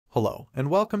Hello, and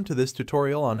welcome to this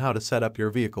tutorial on how to set up your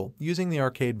vehicle using the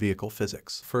arcade vehicle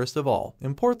physics. First of all,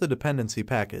 import the dependency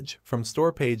package from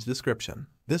store page description.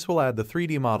 This will add the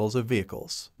 3D models of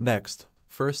vehicles. Next,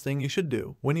 first thing you should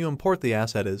do when you import the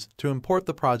asset is to import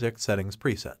the project settings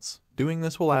presets. Doing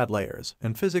this will add layers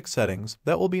and physics settings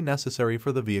that will be necessary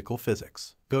for the vehicle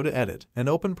physics. Go to Edit and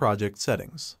open Project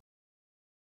Settings.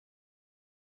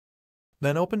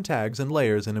 Then open Tags and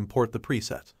Layers and import the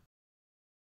preset.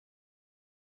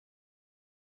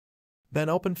 Then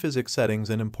open Physics Settings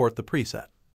and import the preset.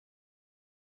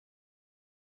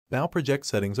 Now project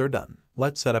settings are done.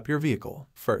 Let's set up your vehicle.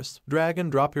 First, drag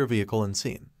and drop your vehicle in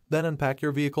scene. Then unpack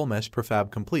your vehicle mesh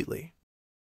prefab completely.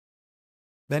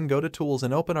 Then go to Tools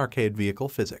and open Arcade Vehicle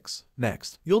Physics.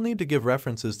 Next, you'll need to give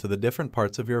references to the different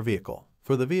parts of your vehicle.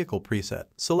 For the vehicle preset,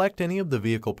 select any of the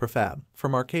vehicle prefab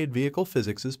from Arcade Vehicle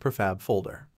Physics' prefab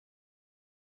folder.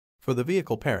 For the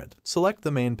vehicle parent, select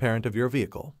the main parent of your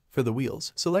vehicle. For the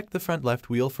wheels, select the front left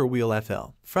wheel for wheel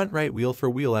FL, front right wheel for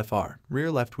wheel FR, rear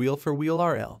left wheel for wheel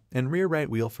RL, and rear right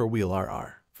wheel for wheel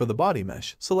RR. For the body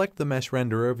mesh, select the mesh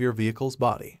renderer of your vehicle's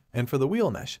body. And for the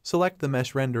wheel mesh, select the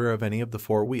mesh renderer of any of the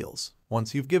 4 wheels.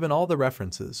 Once you've given all the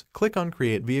references, click on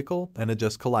Create Vehicle and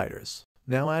adjust colliders.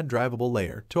 Now add drivable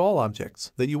layer to all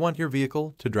objects that you want your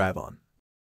vehicle to drive on.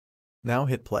 Now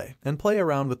hit play and play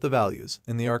around with the values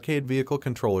in the arcade vehicle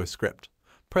controller script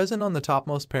present on the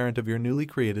topmost parent of your newly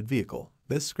created vehicle.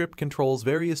 This script controls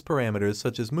various parameters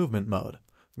such as movement mode,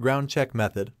 ground check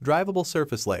method, drivable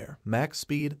surface layer, max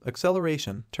speed,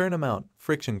 acceleration, turn amount,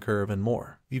 friction curve, and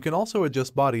more. You can also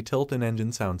adjust body tilt and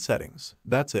engine sound settings.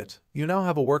 That's it. You now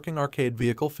have a working arcade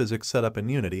vehicle physics setup in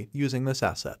Unity using this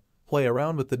asset. Play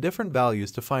around with the different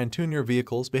values to fine-tune your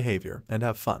vehicle's behavior and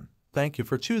have fun. Thank you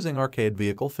for choosing arcade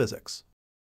vehicle physics.